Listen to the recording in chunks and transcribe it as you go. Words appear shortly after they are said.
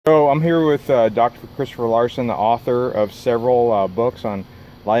So I'm here with Dr. Christopher Larsen, the author of several books on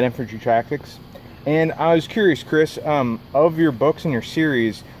light infantry tactics. And I was curious, Chris, of your books in your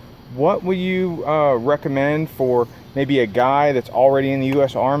series, what would you recommend for maybe a guy that's already in the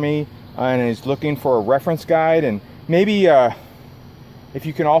U.S. Army and is looking for a reference guide? And maybe if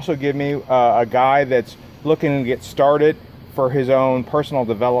you can also give me a guy that's looking to get started for his own personal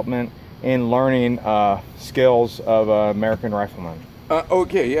development in learning skills of American riflemen.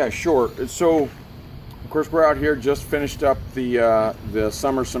 Okay, yeah, sure. So, of course, we're out here, just finished up the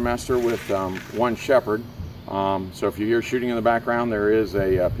summer semester with One Shepherd. So if you hear shooting in the background, there is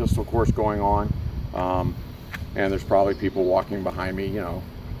a pistol course going on. And there's probably people walking behind me, you know,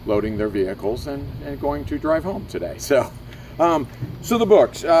 loading their vehicles and going to drive home today. So, so the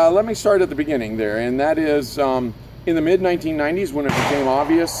books, let me start at the beginning there. And that is in the mid-1990s when it became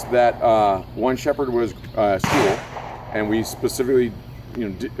obvious that One Shepherd was school. And we specifically,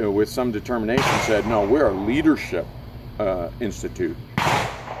 you know, with some determination said, no, we're a leadership institute.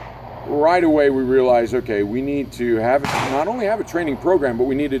 Right away we realized, okay, we need to have not only have a training program, but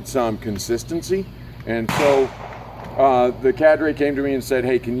we needed some consistency. And so the cadre came to me and said,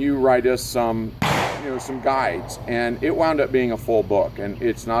 hey, can you write us some guides? And it wound up being a full book, and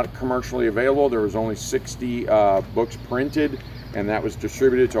it's not commercially available. There was only 60 books printed, and that was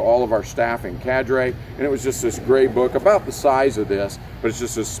distributed to all of our staff and cadre. And it was just this gray book about the size of this, but it's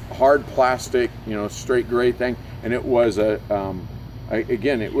just this hard plastic, you know, straight gray thing. And it was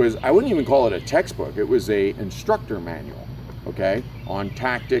again, it was, I wouldn't even call it a textbook. It was a instructor manual, okay, on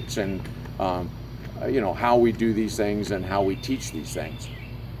tactics and you know, how we do these things and how we teach these things.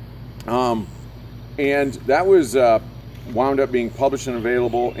 And that was wound up being published and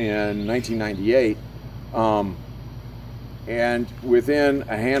available in 1998. And within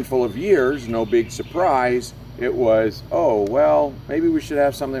a handful of years, no big surprise, it was, oh, well, maybe we should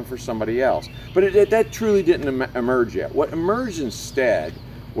have something for somebody else. But that truly didn't emerge yet. What emerged instead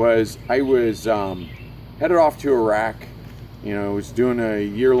was I was headed off to Iraq. You know, I was doing a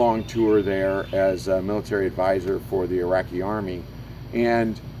year-long tour there as a military advisor for the Iraqi Army.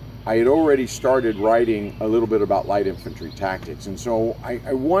 And I had already started writing a little bit about light infantry tactics. And so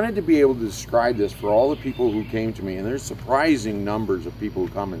I wanted to be able to describe this for all the people who came to me. And there's surprising numbers of people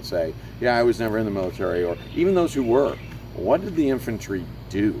who come and say, yeah, I was never in the military, or even those who were. What did the infantry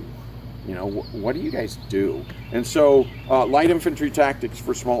do? You know, what do you guys do? And so light infantry tactics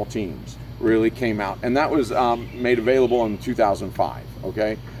for small teams really came out. And that was made available in 2005,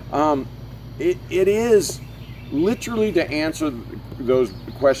 okay? It is literally to answer those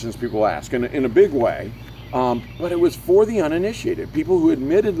questions people ask in a big way, but it was for the uninitiated, people who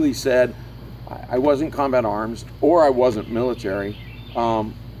admittedly said, I wasn't combat arms or I wasn't military.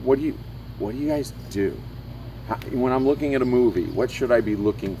 What do you guys do? When I'm looking at a movie, what should I be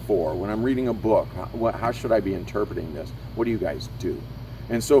looking for? When I'm reading a book, how should I be interpreting this? What do you guys do?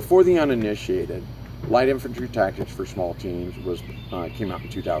 And so for the uninitiated, light infantry tactics for small teams came out in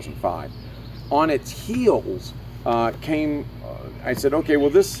 2005. On its heels I said, okay, well,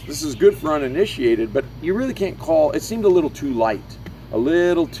 this is good for uninitiated, but you really can't call, it seemed a little too light, a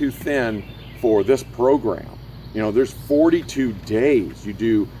little too thin for this program. You know, there's 42 days. You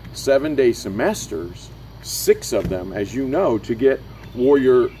do 7-day semesters, 6 of them, as you know, to get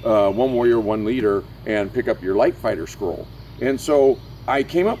warrior, one leader, and pick up your light fighter scroll. And so I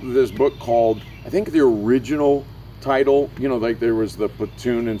came up with this book called, I think the original title, you know, like there was the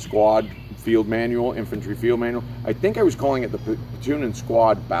platoon and squad field manual, infantry field manual. I think I was calling it the platoon and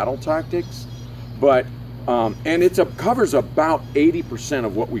squad battle tactics, but and it covers about 80%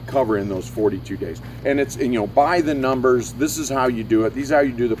 of what we cover in those 42 days. And it's, you know, by the numbers, this is how you do it. These are how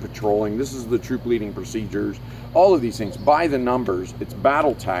you do the patrolling. This is the troop leading procedures. All of these things by the numbers. It's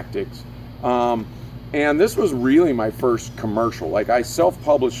battle tactics. And this was really my first commercial. Like, I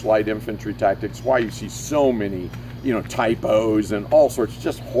self-published light infantry tactics. Why you see so many, you know, typos and all sorts,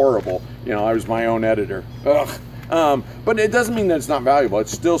 just horrible. You know, I was my own editor. Ugh. But it doesn't mean that it's not valuable. It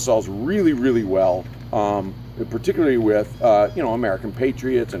still sells really, really well, particularly with, you know, American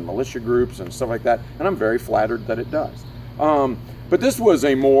patriots and militia groups and stuff like that. And I'm very flattered that it does. But this was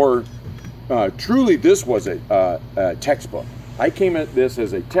a more, truly this was a textbook. I came at this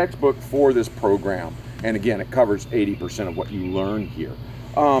as a textbook for this program. And again, it covers 80% of what you learn here.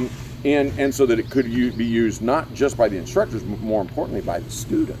 And so that it could be used not just by the instructors, but more importantly by the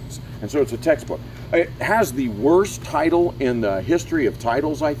students. And so it's a textbook. It has the worst title in the history of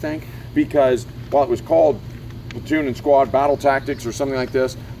titles, I think, because while it was called Platoon and Squad Battle Tactics or something like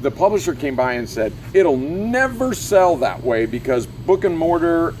this, the publisher came by and said, it'll never sell that way because Book and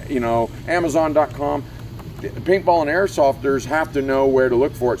Mortar, you know, Amazon.com, paintball and airsofters have to know where to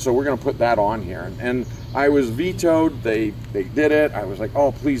look for it, so we're going to put that on here. And I was vetoed. They did it. I was like,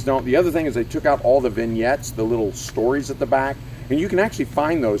 oh, please don't. The other thing is they took out all the vignettes, the little stories at the back, and you can actually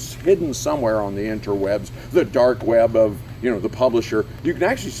find those hidden somewhere on the interwebs, the dark web of, you know, the publisher. You can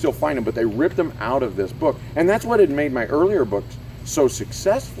actually still find them, but they ripped them out of this book. And that's what had made my earlier books so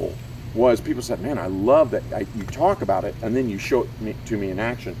successful, was people said, man, I love that you talk about it and then you show it to me in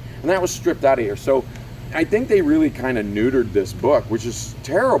action. And that was stripped out of here. So I think they really kind of neutered this book, which is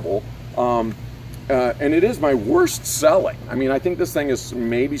terrible. And it is my worst selling. I mean, I think this thing has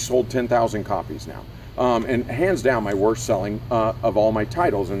maybe sold 10,000 copies now. And hands down my worst selling of all my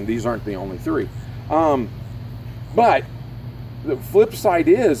titles, and these aren't the only three. But the flip side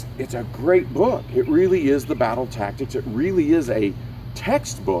is, it's a great book. It really is the battle tactics. It really is a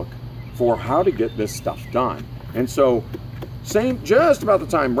textbook for how to get this stuff done. And so, just about the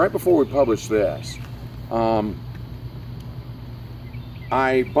time right before we published this,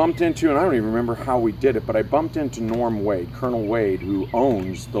 I bumped into, and I don't even remember how we did it, but I bumped into Norm Wade, Colonel Wade, who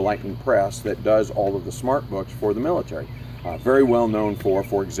owns the Lightning Press that does all of the smart books for the military. Very well known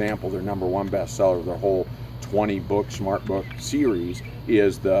for example, their #1 bestseller, their whole 20-book smart book series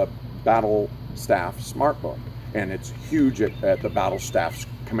is the Battle Staff Smart Book. And it's huge at the Battle Staff's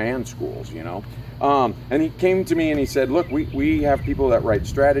command schools, you know. And he came to me and he said, look, we have people that write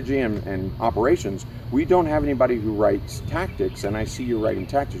strategy and operations. We don't have anybody who writes tactics, and I see you're writing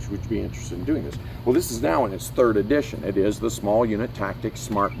tactics. Would you be interested in doing this? Well, this is now in its 3rd edition. It is the Small Unit Tactics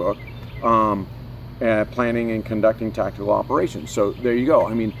Smart Book, planning and conducting tactical operations. So there you go.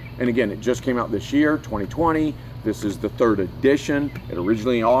 I mean, and again, it just came out this year, 2020. This is the 3rd edition. It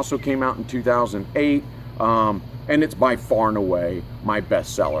originally also came out in 2008. And it's by far and away my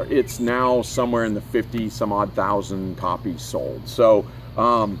bestseller. It's now somewhere in the 50-some-odd thousand copies sold. So,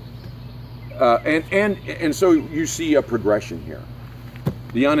 and so you see a progression here.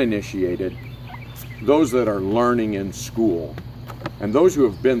 The uninitiated, those that are learning in school, and those who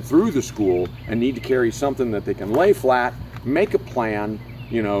have been through the school and need to carry something that they can lay flat, make a plan,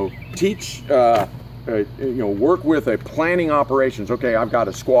 you know, teach, you know, work with a planning operations. Okay, I've got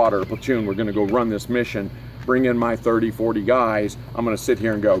a squad or a platoon. We're going to go run this mission. Bring in my 30, 40 guys. I'm going to sit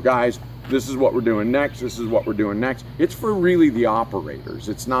here and go, guys, this is what we're doing next. This is what we're doing next. It's for really the operators.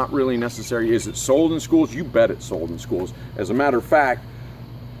 It's not really necessary. Is it sold in schools? You bet it's sold in schools. As a matter of fact,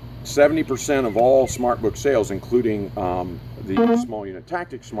 70% of all smart book sales, including the Small Unit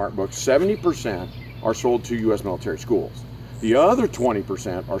Tactics Smart Book, 70% are sold to U.S. military schools. The other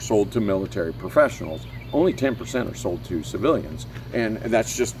 20% are sold to military professionals. Only 10% are sold to civilians, and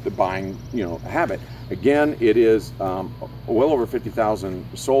that's just the buying, you know, habit. Again, it is well over 50,000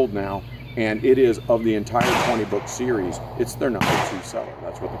 sold now, and it is, of the entire 20-book series, it's their #2 seller.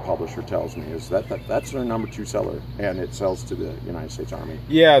 That's what the publisher tells me, is that's their #2 seller, and it sells to the United States Army.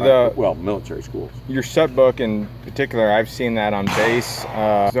 Yeah, well, military schools. Your SUT book in particular, I've seen that on base.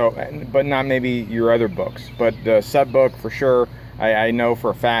 But not maybe your other books, but the SUT book for sure. I know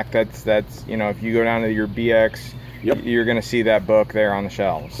for a fact that's you know, if you go down to your BX, yep, you're going to see that book there on the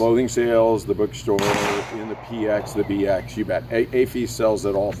shelves. Clothing sales, the bookstore, in the PX, the BX, you bet. AFI sells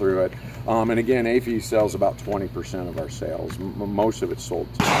it all through it. And again, AFI sells about 20% of our sales. Most of it's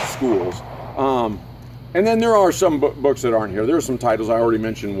sold to schools. And then there are some books that aren't here. There are some titles. I already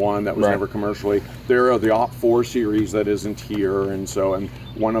mentioned one that was never commercially. There are the OPFOR series that isn't here, and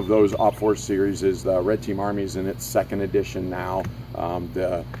one of those OPFOR series is the Red Team Armies in its 2nd edition now.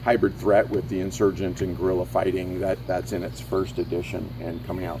 The Hybrid Threat with the Insurgent and Guerrilla Fighting, that's in its 1st edition and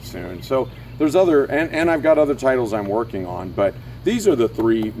coming out soon. So there's other, and I've got other titles I'm working on, but these are the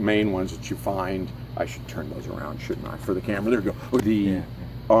 3 main ones that you find. I should turn those around, shouldn't I, for the camera? There we go.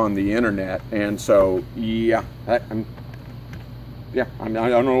 On the internet. And so I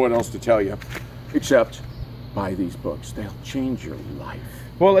don't know what else to tell you, except buy these books. They'll change your life.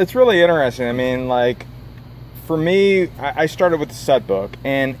 Well, it's really interesting. I mean, like, for me, I started with the SUT book,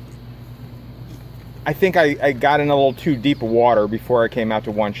 and I think I got in a little too deep of water before I came out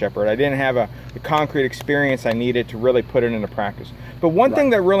to One Shepherd. I didn't have the concrete experience I needed to really put it into practice. But one thing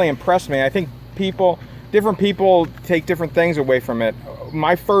that really impressed me, I think different people take different things away from it.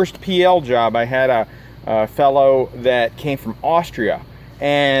 My first PL job, I had a fellow that came from Austria,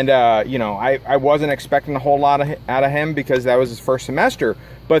 and you know, I wasn't expecting a whole lot out of him because that was his first semester,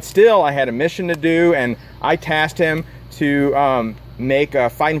 but still I had a mission to do, and I tasked him to make a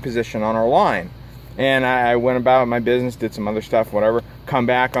fighting position on our line. And I went about my business, did some other stuff, whatever, come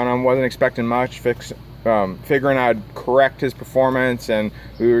back on him, wasn't expecting much, figuring I'd correct his performance, and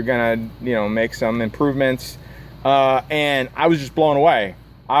we were gonna, you know, make some improvements. And I was just blown away.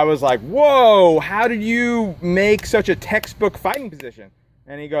 I was like, whoa, how did you make such a textbook fighting position?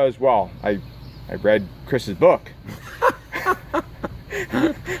 And he goes, well, I read Chris's book.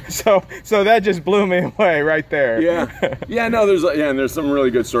 so that just blew me away right there. Yeah, no, there's some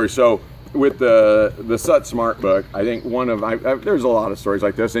really good stories. So with the SUT SMARTbook, I think there's a lot of stories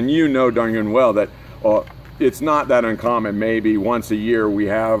like this, and you know darn good well that it's not that uncommon. Maybe once a year we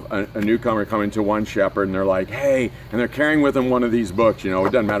have a newcomer come into one shepherd and they're like, hey, and they're carrying with them one of these books, you know,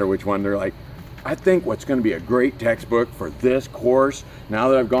 it doesn't matter which one. They're like, I think what's going to be a great textbook for this course, now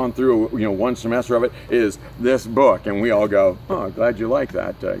that I've gone through, you know, one semester of it, is this book. And we all go, oh, glad you like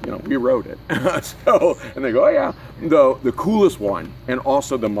that. You know, we wrote it. So, and they go, oh yeah. The coolest one, and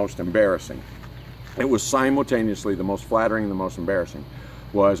also the most embarrassing, it was simultaneously the most flattering and the most embarrassing,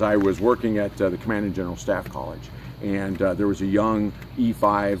 was I was working at the Command and General Staff College, and there was a young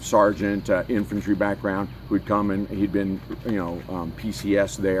E5 sergeant, infantry background, who'd come, and he'd been, you know,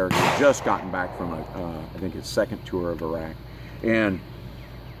 PCS there. He'd just gotten back from I think his second tour of Iraq, and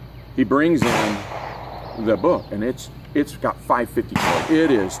he brings in the book, and it's got 550 code.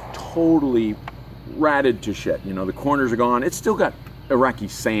 It is totally ratted to shit. You know, the corners are gone. It's still got Iraqi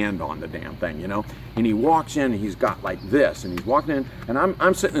sand on the damn thing, you know. And he walks in, and he's got like this, and he's walking in, and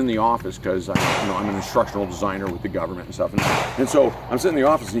I'm sitting in the office because I'm an instructional designer with the government and stuff, and so I'm sitting in the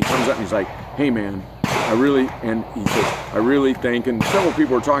office, and he comes up and he's like, hey man, he says, I really think, and several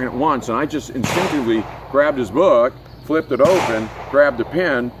people were talking at once, and I just instinctively grabbed his book, flipped it open, grabbed a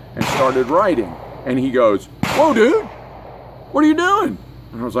pen, and started writing. And he goes, whoa dude, what are you doing?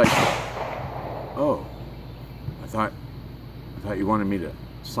 And I was like, oh, I thought you wanted me to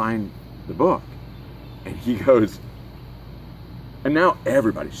sign the book. And he goes, and now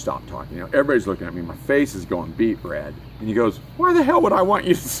everybody stopped talking. You know, everybody's looking at me. My face is going beet red. And he goes, why the hell would I want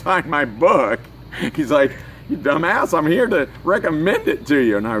you to sign my book? He's like, you dumbass, I'm here to recommend it to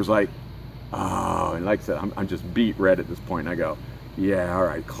you. And I was like, oh, and like I said, I'm just beet red at this point. And I go, yeah, all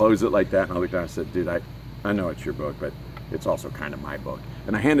right, close it like that. And I looked down and I said, dude, I know it's your book, but it's also kind of my book.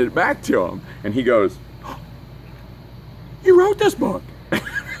 And I handed it back to him, and he goes, oh, you wrote this book?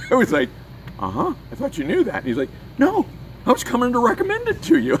 I was like, uh-huh, I thought you knew that. And he's like, no, I was coming to recommend it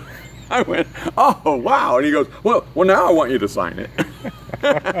to you. I went, oh, wow. And he goes, well, now I want you to sign it.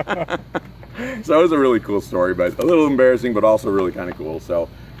 So it was a really cool story, but a little embarrassing, but also really kind of cool. So,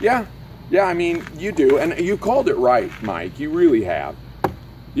 yeah, I mean, you do. And you called it right, Mike. You really have.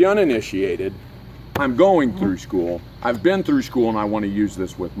 The uninitiated, I'm going through school. I've been through school, and I want to use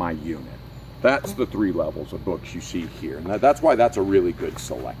this with my unit. That's the 3 levels of books you see here. And that's why that's a really good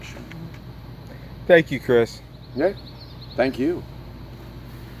selection. Thank you, Chris. Yeah, thank you.